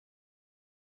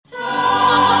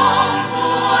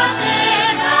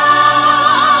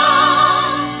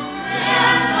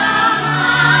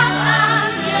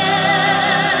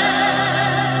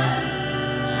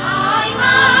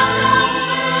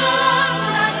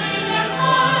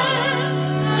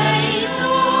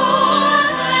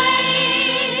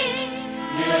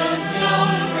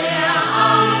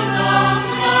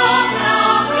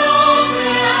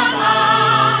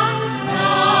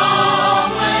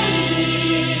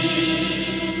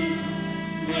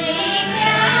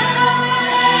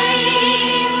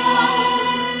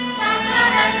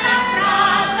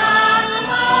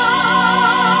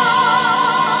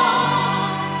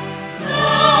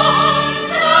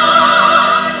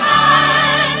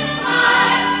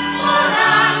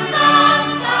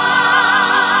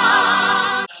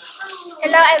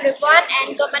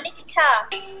many teachers?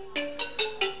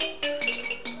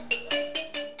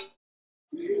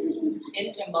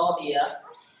 In Cambodia,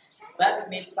 when we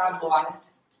meet someone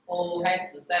who has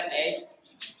the same age,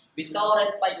 we show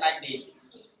respect like this.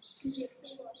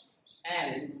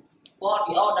 And for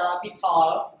the older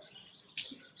people,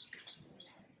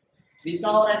 we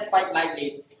show respect like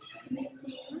this.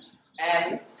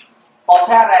 And for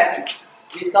parents,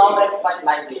 we show respect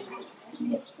like this.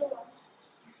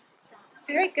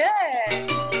 Very good.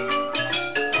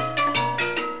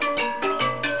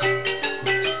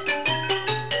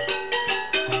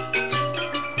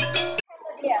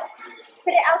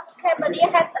 Cambodia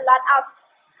has a lot of,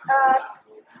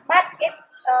 but it's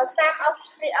some of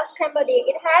street of Cambodia.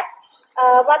 It has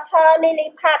water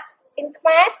lily pad in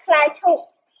Khmer, fly took,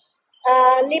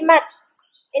 limit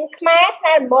in Khmer,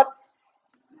 fly bot,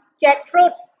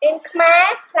 jackfruit in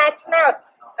Khmer, fly knout,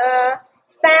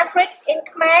 star fruit in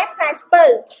Khmer, fly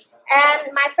spur,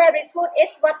 and my favorite food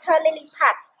is water lily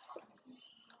pad.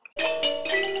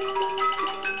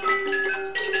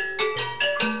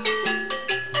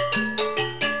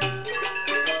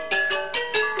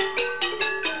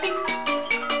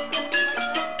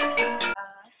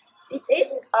 This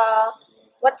is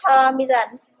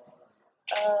watermelon.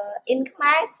 In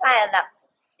Khmer, fly lap.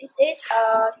 This is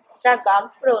dragon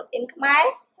fruit. In Khmer,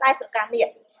 fly sukania.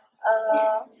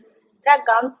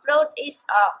 Dragon fruit is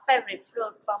a favorite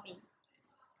fruit for me.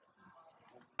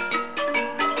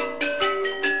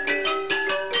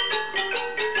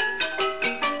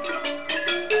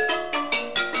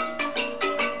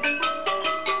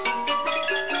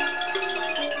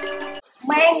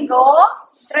 Mango,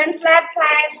 translate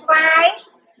fly five.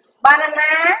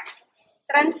 Banana,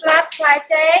 translate fly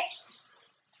cake.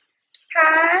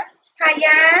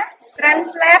 Papaya,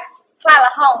 translate fly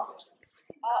la hong.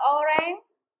 Orange,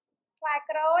 fly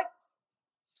crow.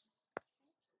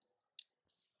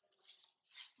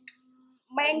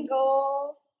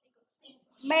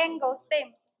 Mango stem,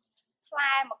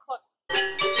 fly makot.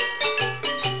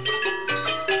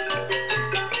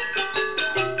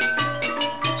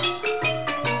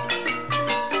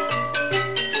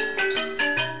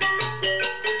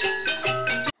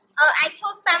 I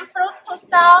chose some fruit to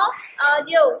show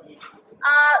you.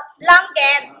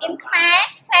 Longan in Khmer,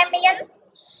 Plamian,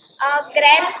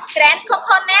 grand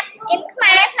coconut in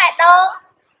Khmer, Pladong,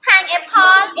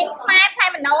 pineapple in Khmer,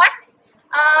 Plamanot,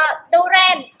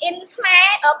 durian in Khmer,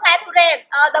 Platuren.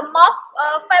 The most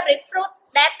favorite fruit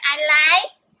that I like,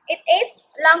 it is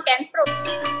longan fruit.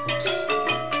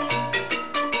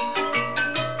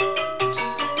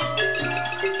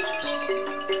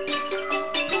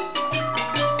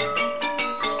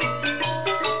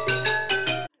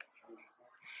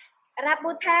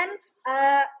 Rambutan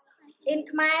in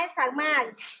Khmer Sagmai,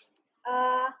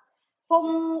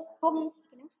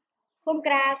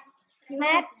 grass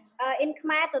nuts in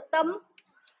Khmer Totum,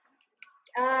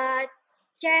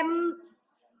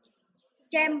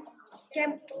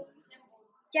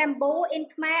 jambu in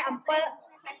Khmer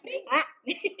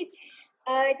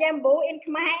jambu in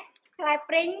Khmer fly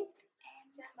spring,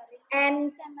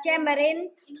 and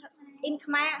tamarins in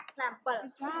Khmer lample.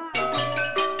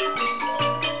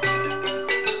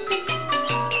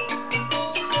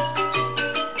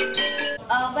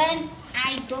 When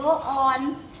I go on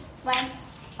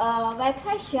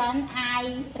vacation,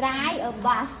 I ride a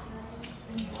bus.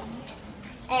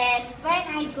 And when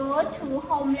I go to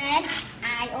homeland,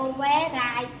 I always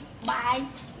ride by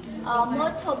a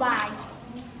motorbike.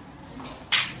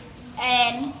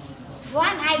 And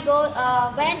when I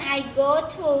go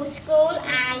to school,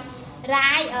 I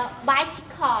ride a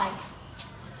bicycle.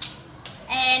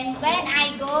 And when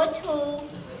I go to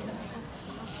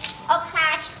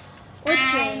Okhach,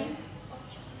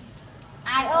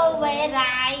 I always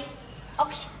ride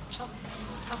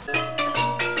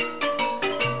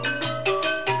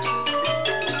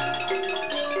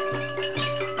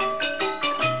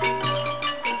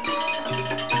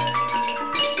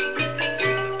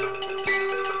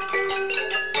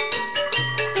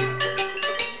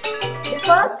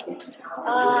First,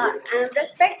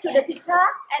 respect to the teacher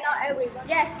and all everyone.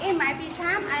 Yes, in my free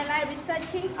time, I like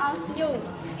researching on new.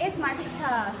 It's my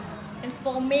pictures. And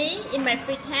for me, in my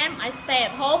free time, I stay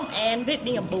at home and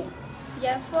reading a book.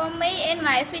 Yeah, for me, in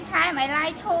my free time, I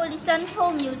like to listen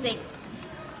to music.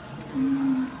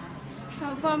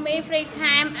 For me,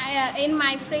 in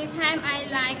my free time, I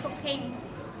like cooking.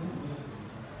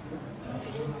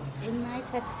 In my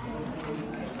free time,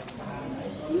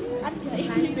 I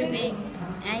like swimming.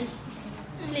 I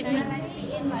Sleeping.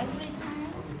 In my free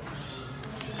time.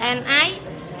 And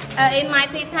in my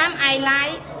free time, I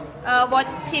like watch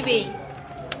TV.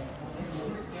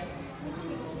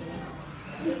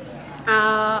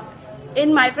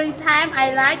 In my free time,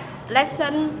 I like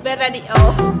lesson by radio.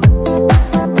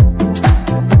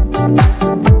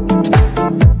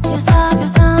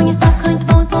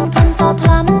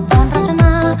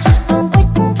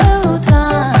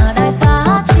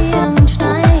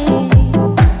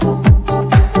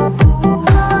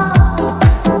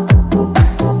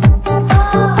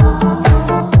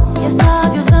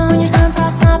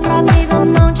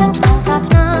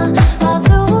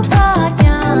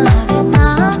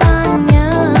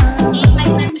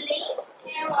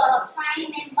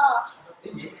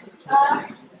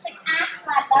 Such as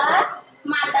father,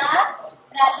 mother,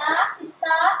 brother,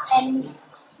 sister, and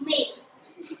me.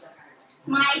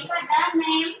 My father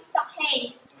name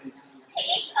Sokheng. He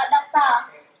is a doctor.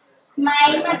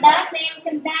 My mother name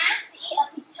Kanda. She is a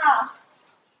teacher.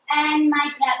 And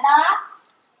my brother,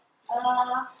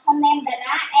 her name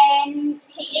Dara, and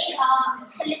he is a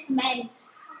policeman.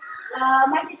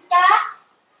 My sister,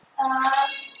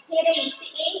 Hiri, she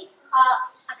is a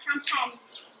accountant.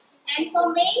 And for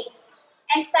me,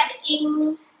 I'm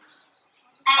studying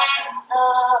at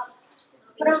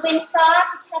Provincial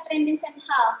Teacher Training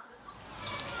Center.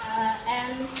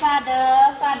 And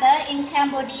father in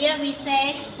Cambodia we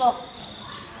say Spok.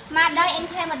 Mother in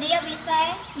Cambodia we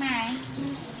say Mai.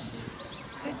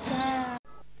 Good job.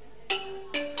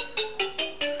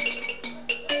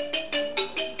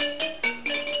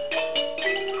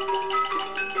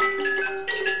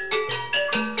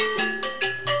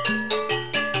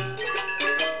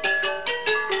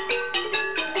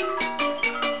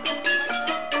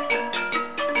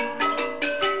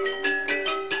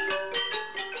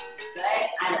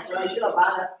 I'll show you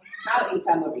about the house in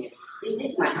Cambodia. This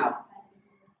is my house.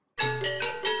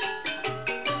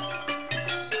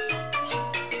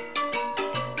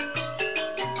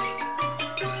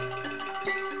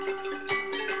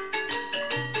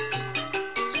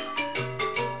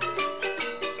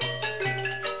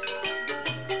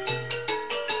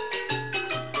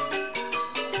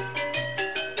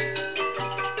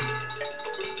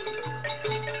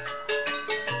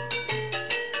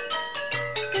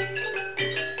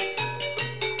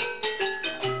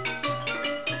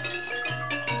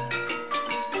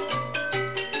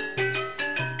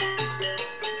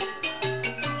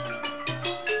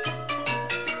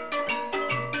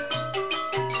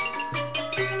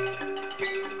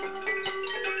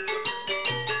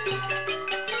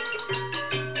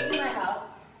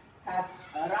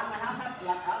 Around my house have a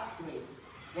lot of trees.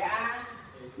 There are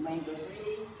mango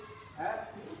tree,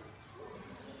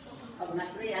 coconut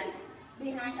tree, and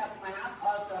behind of my house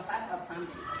also have a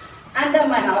pumpkin. Under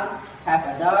my house have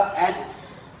a dog and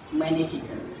many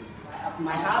chickens. Of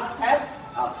my house have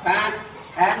a plant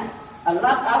and a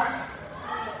lot of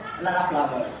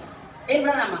flowers. In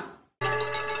Panama.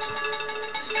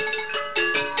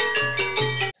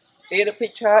 In the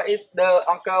picture is the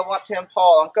Angkor Wat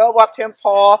Temple. Angkor Wat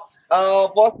Temple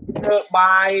was built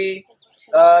by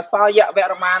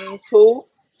Sayavarman II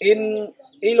in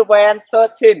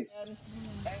 1113.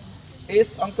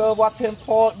 This Angkor Wat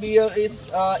Temple built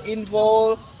is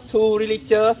involved two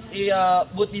religions,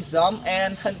 Buddhism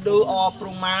and Hindu or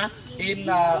Burma in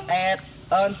at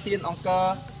ancient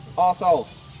Angkor also.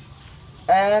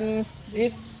 And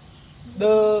it's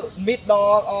the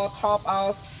middle or top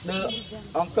of the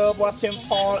Angkor Wat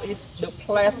Temple is the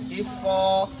place is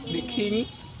for the king.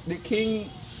 The king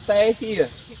stay here.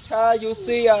 Picture you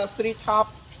see three top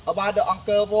about the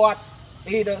Angkor Wat.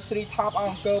 Is the three top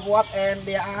of Angkor Wat, and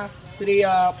there are three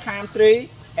palm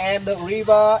trees, and the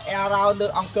river around the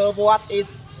Angkor Wat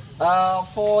is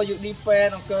for you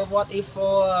different. Angkor Wat is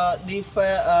for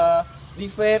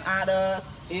different other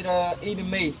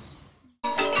enemy.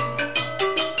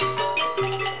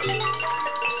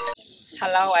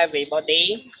 Hello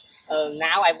everybody.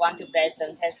 Now I want to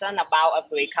presentation about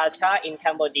agriculture in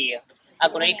Cambodia.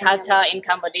 Agriculture in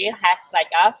Cambodia has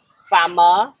like us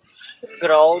farmer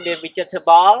grow the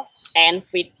vegetable and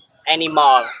feed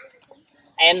animal.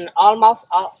 And almost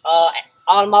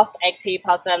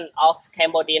 80% of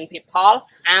Cambodian people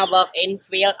are work in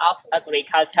field of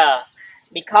agriculture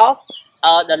because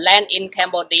the land in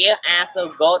Cambodia are so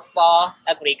good for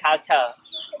agriculture.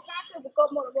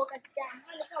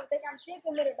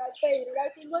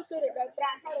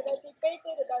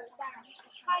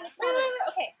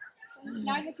 Okay,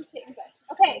 now I have to say English.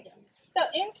 Okay, so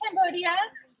in Cambodia,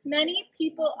 many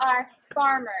people are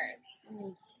farmers.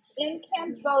 In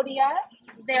Cambodia,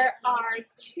 there are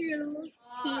two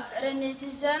Rainy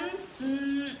season,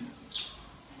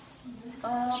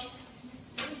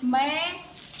 May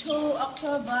to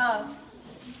October.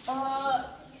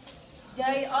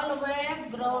 They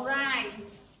always grow rice.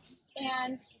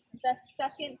 And the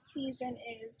second season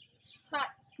is hot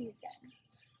season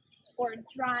or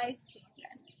dry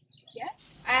season. Yes?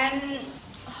 And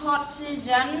hot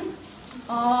season,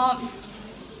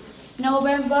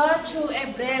 November to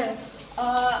April,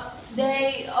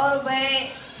 they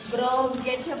always grow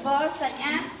vegetables such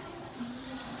as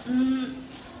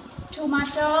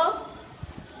tomato,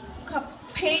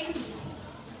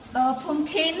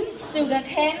 pumpkin,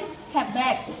 sugarcane,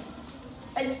 cabbage,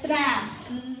 etc.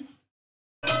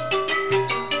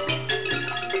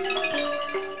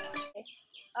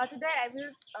 Today I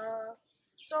will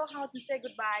show how to say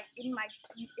goodbye in my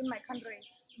country.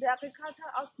 The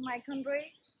agriculture of my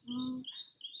country.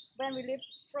 When we live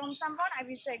from someone, I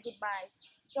will say goodbye.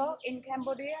 So in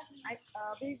Cambodia,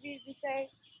 we say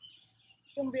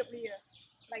 "Chum Biep Lia,"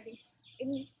 like this.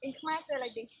 In Khmer say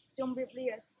like this, "Chum Biep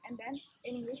Lia," and then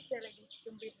in English say like this,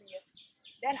 "Chum Biep Lia."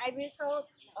 Then I will show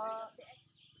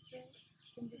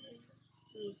Chum Biep Lia.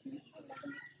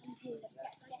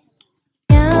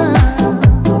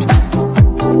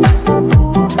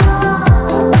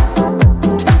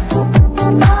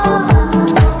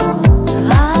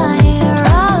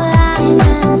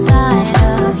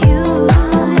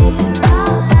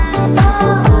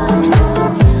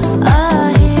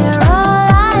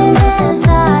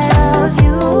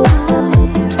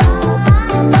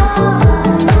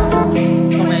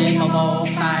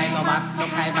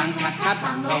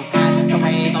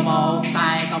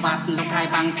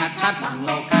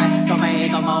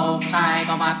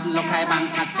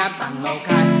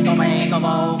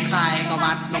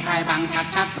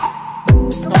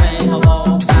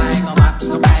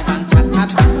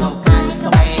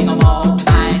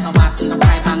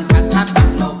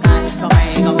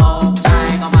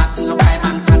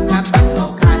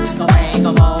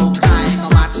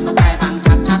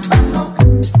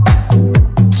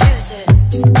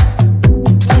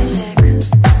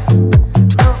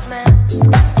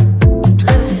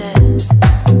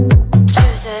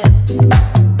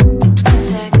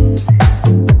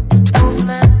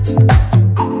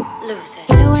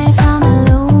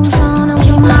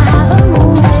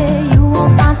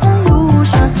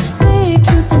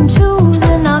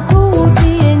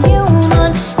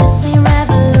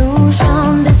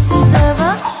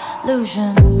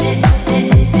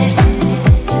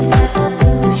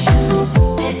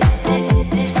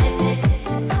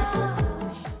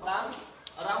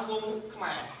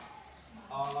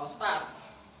 Start.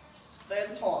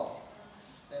 Stand tall.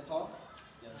 Stand tall.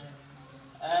 Yes.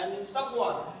 And step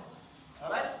 1.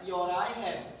 Rest your right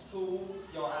hand to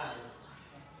your eye.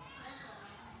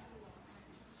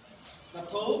 Step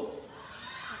 2.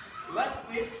 Let's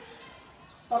sit.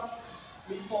 Step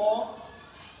before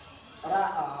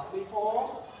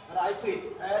right feet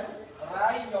and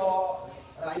right your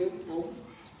right foot.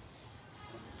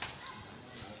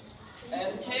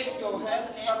 And take your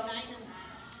hand. Step.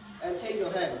 And take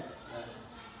your hand.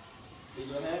 Take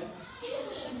your hand.